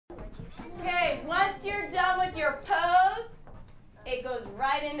Okay, once you're done with your pose, it goes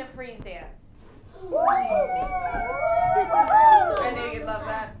right into freeze dance. I knew you'd love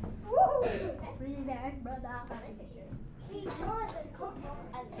that.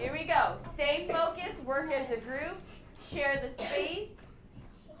 Here we go. Stay focused, work as a group, share the space.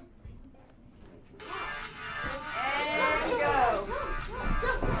 And go.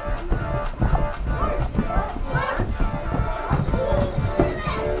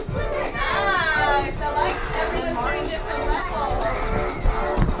 Nice. I like everyone's doing different levels.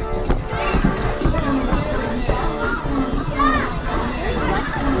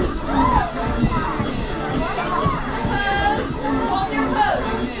 Hold your pose.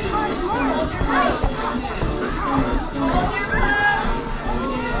 Hold your pose. Hold your pose.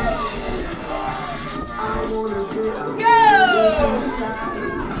 Go!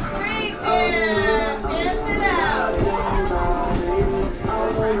 Freeze dance. Dance it out.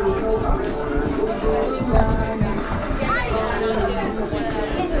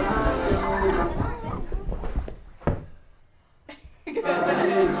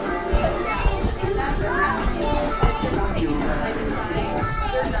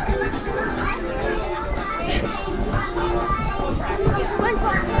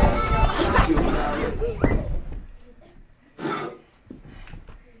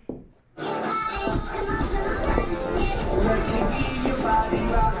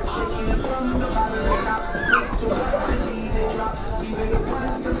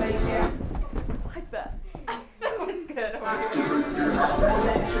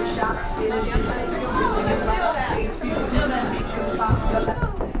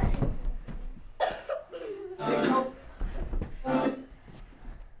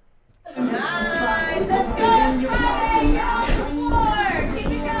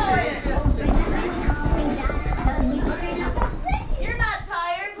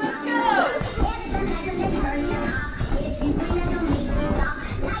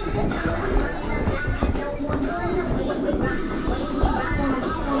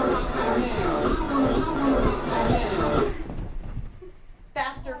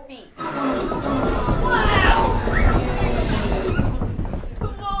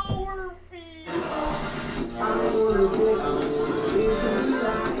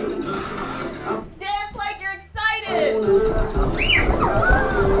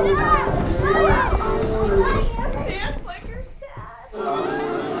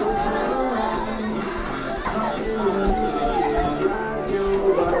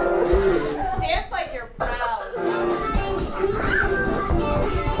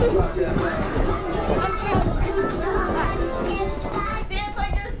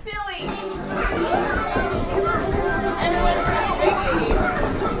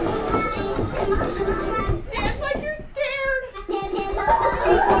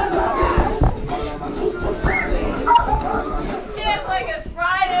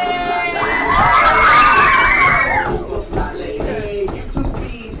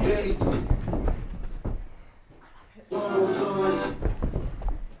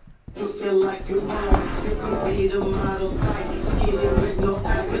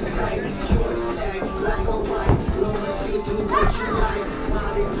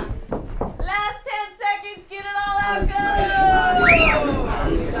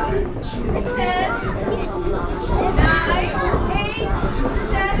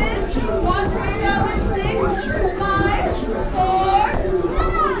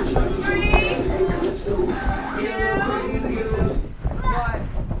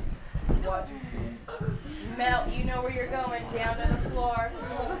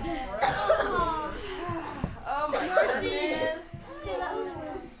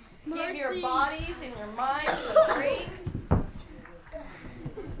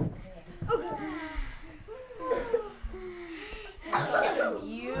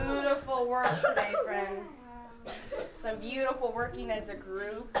 As a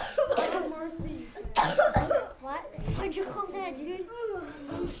group. What? Why'd you call that, dude?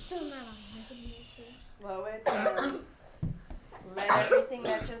 I'm still not on. Slow it down. Let everything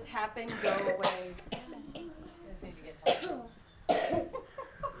that just happened go away.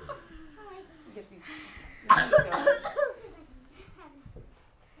 Get these going.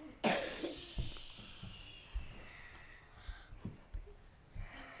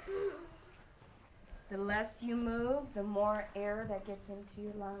 The less you move, the more air that gets into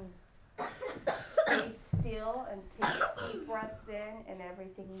your lungs. Stay still and take deep breaths in, and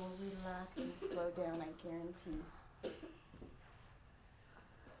everything will relax and slow down, I guarantee. Take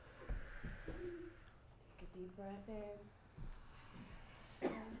a deep breath in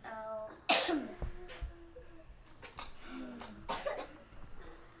and out.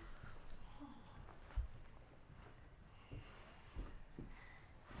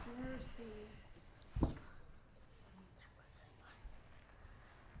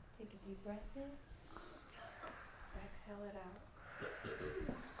 Deep breath in. Exhale it out.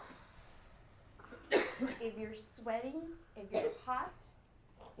 If you're sweating, if you're hot,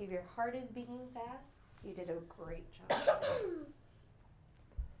 if your heart is beating fast, you did a great job.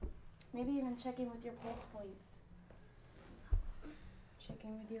 Maybe even check in with your pulse points. Check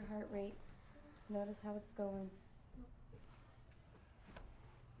in with your heart rate. Notice how it's going.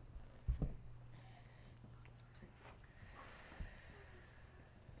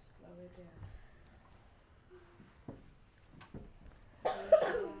 Slow it down. Close your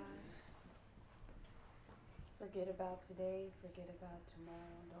eyes. Forget about today, forget about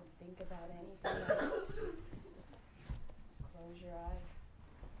tomorrow. Don't think about anything else. Just close your eyes.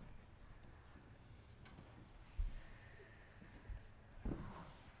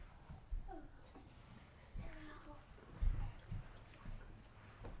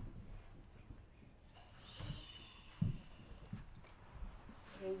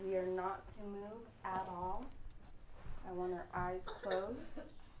 Okay, we are not to move at all. I want our eyes closed.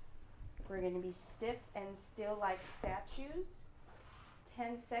 We're going to be stiff and still like statues.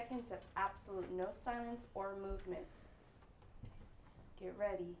 10 seconds of absolute no silence or movement. Get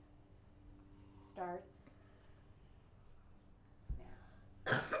ready. Starts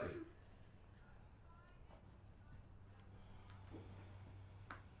now.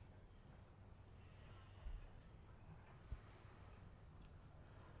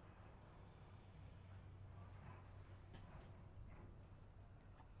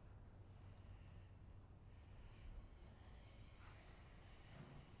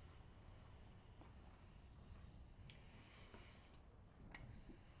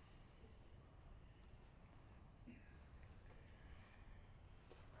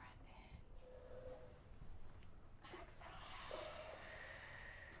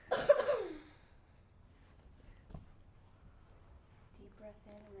 Breath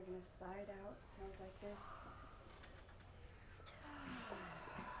in, and we're going to side out. Sounds like this.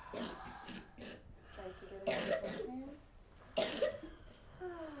 Let's try it together. Breath in.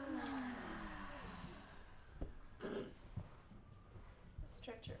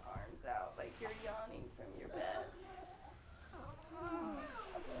 Stretch your arms out like you're yawning from your bed.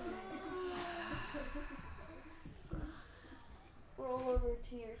 Roll over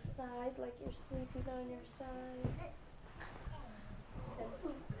to your side like you're sleeping on your side.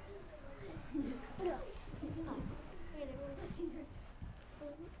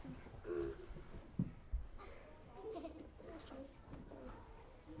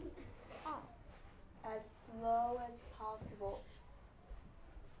 As slow as possible,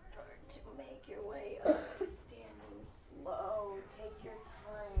 start to make your way up to standing slow. Take your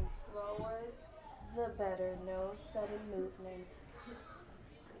time. Slower, the better. No sudden movements.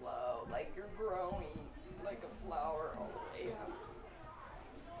 Slow, like you're growing, like a flower all the way up.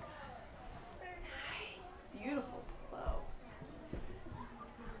 Beautiful slow.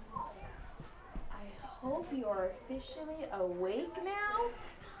 I hope you are officially awake now.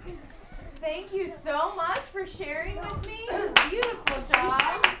 Thank you so much for sharing with me. Beautiful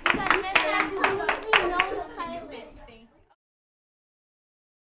job.